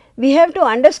 We have to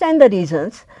understand the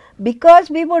reasons, because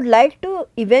we would like to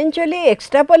eventually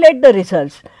extrapolate the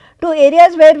results to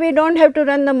areas where we do not have to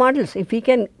run the models. If we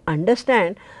can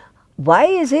understand why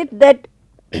is it that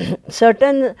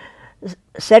certain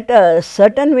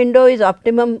window is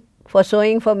optimum for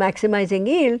sowing for maximizing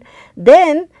yield,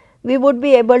 then we would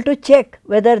be able to check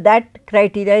whether that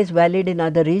criteria is valid in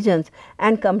other regions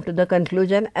and come to the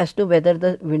conclusion as to whether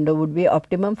the window would be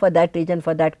optimum for that region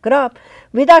for that crop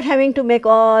without having to make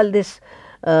all this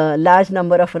large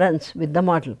number of runs with the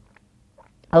model.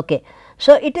 Okay.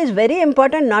 So, it is very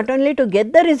important not only to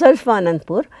get the results for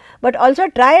Anandpur, but also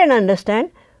try and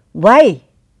understand why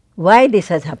this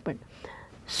has happened.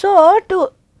 So,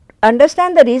 to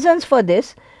understand the reasons for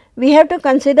this, we have to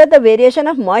consider the variation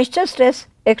of moisture stress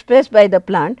expressed by the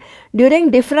plant during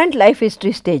different life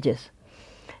history stages.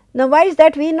 Now, why is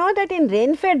that? We know that in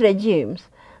rain fed regimes,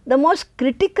 the most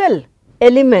critical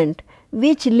element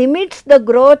which limits the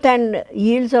growth and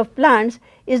yields of plants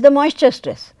is the moisture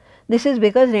stress. This is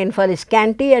because rainfall is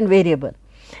scanty and variable.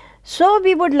 So,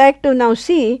 we would like to now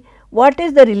see what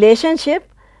is the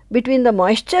relationship between the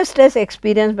moisture stress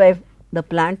experienced by the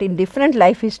plant in different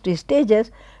life history stages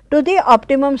to the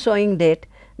optimum sowing date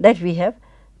that we have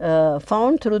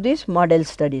found through these model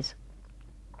studies.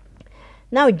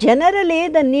 Now, generally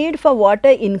the need for water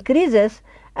increases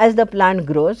as the plant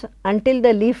grows until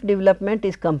the leaf development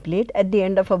is complete at the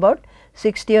end of about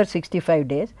 60 or 65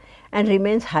 days and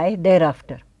remains high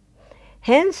thereafter.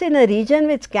 Hence, in a region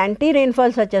with scanty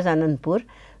rainfall such as Anandpur,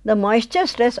 the moisture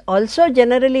stress also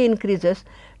generally increases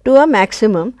to a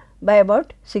maximum by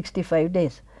about 65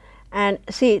 days. And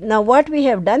see, now what we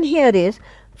have done here is,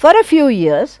 for a few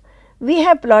years we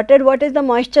have plotted what is the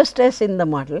moisture stress in the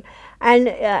model, and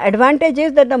advantage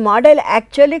is that the model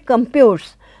actually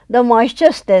computes the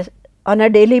moisture stress on a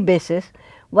daily basis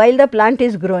while the plant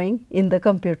is growing in the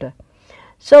computer.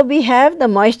 So, we have the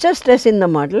moisture stress in the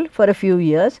model for a few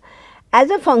years as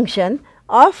a function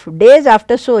of days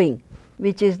after sowing,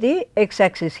 which is the x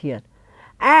axis here.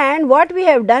 And what we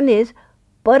have done is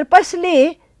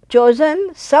purposely chosen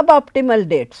suboptimal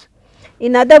dates.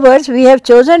 In other words, we have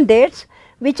chosen dates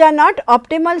which are not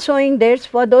optimal sowing dates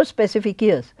for those specific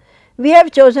years. We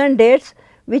have chosen dates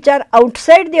which are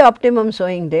outside the optimum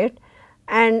sowing date,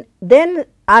 and then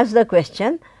ask the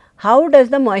question, how does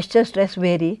the moisture stress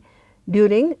vary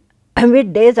during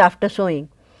with days after sowing?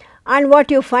 And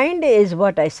what you find is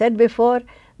what I said before,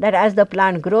 that as the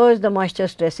plant grows, the moisture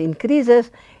stress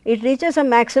increases. It reaches a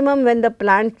maximum when the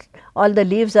plant, all the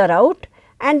leaves are out,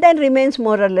 and then remains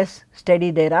more or less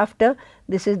steady thereafter.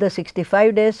 This is the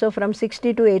 65 days. So, from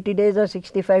 60 to 80 days or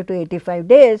 65 to 85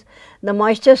 days, the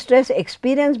moisture stress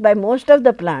experienced by most of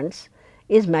the plants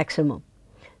is maximum.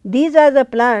 These are the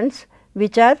plants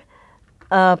which are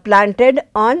planted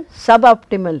on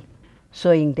suboptimal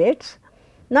sowing dates.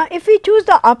 Now, if we choose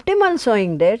the optimal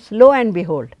sowing dates, lo and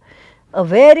behold, a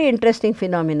very interesting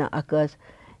phenomena occurs.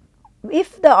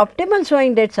 If the optimal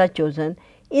sowing dates are chosen,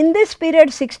 in this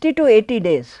period 60 to 80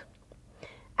 days,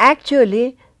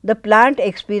 actually the plant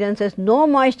experiences no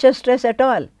moisture stress at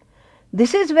all.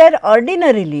 This is where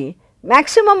ordinarily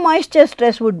maximum moisture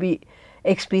stress would be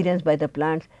experienced by the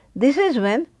plants. This is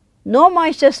when no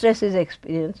moisture stress is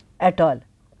experienced at all.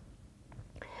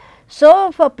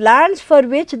 So, for plants for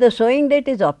which the sowing date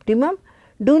is optimum,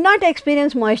 do not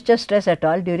experience moisture stress at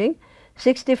all during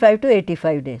 65 to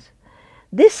 85 days.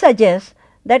 This suggests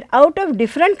that out of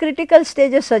different critical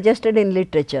stages suggested in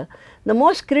literature, the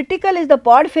most critical is the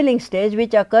pod filling stage,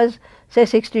 which occurs say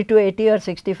 60 to 80 or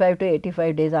 65 to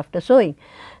 85 days after sowing.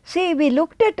 See, we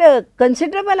looked at a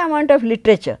considerable amount of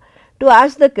literature to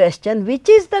ask the question, which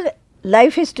is the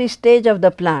life history stage of the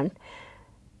plant,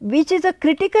 which is a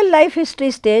critical life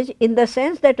history stage in the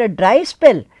sense that a dry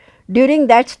spell during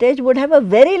that stage would have a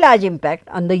very large impact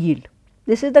on the yield.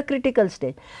 This is the critical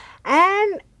stage.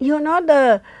 And you know,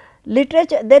 the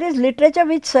literature, there is literature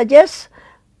which suggests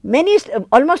many,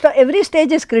 almost every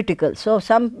stage is critical. So,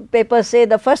 some papers say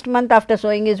the first month after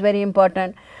sowing is very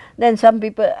important, then some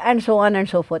people, and so on and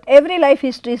so forth. Every life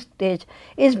history stage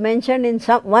is mentioned in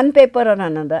some one paper or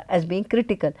another as being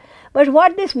critical. But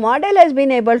what this model has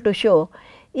been able to show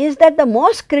is that the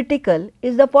most critical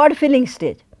is the pod filling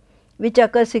stage, which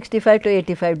occurs 65 to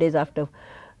 85 days after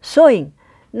sowing.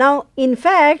 Now, in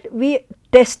fact, we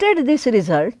tested this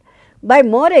result by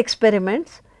more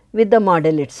experiments with the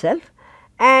model itself,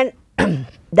 and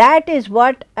that is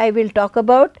what I will talk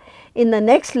about in the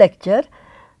next lecture.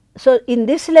 So, in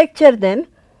this lecture then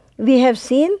we have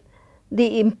seen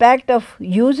the impact of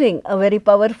using a very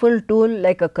powerful tool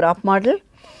like a crop model,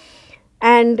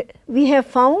 and we have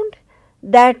found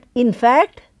that in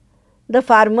fact the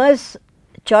farmer's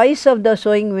choice of the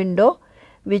sowing window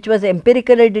which was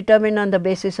empirically determined on the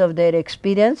basis of their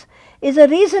experience, is a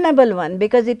reasonable one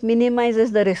because it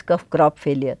minimizes the risk of crop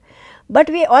failure. But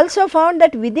we also found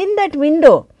that within that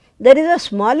window there is a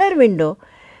smaller window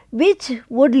which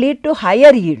would lead to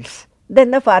higher yields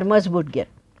than the farmers would get.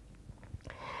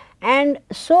 And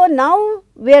so now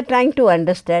we are trying to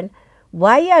understand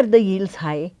why are the yields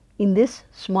high in this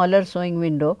smaller sowing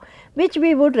window, which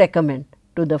we would recommend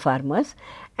to the farmers,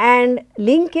 and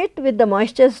link it with the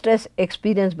moisture stress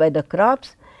experienced by the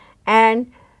crops,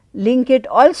 and link it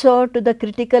also to the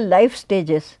critical life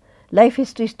stages, life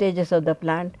history stages of the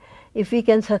plant. If we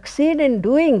can succeed in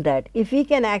doing that, if we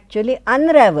can actually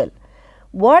unravel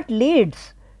what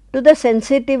leads to the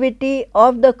sensitivity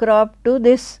of the crop to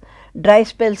this dry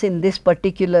spells in this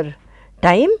particular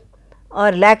time,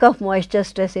 or lack of moisture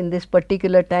stress in this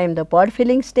particular time, the pod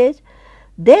filling stage,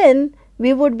 then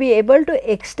we would be able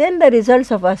to extend the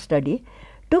results of our study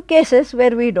to cases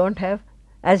where we do not have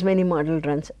as many model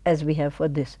runs as we have for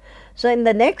this. So, in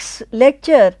the next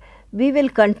lecture we will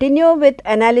continue with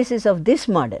analysis of this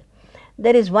model.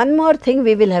 There is one more thing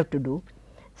we will have to do.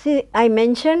 See, I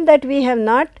mentioned that we have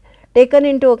not taken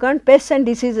into account pests and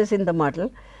diseases in the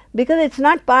model because it is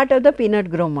not part of the peanut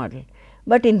grow model,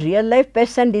 but in real life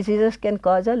pests and diseases can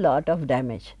cause a lot of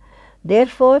damage.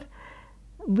 Therefore,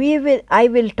 I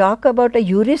will talk about a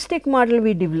heuristic model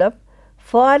we developed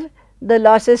for the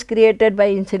losses created by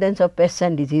incidence of pests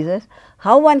and diseases,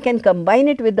 how one can combine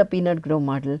it with the peanut grow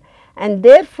model, and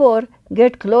therefore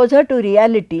get closer to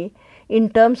reality in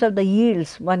terms of the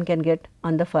yields one can get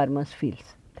on the farmers'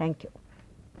 fields. Thank you.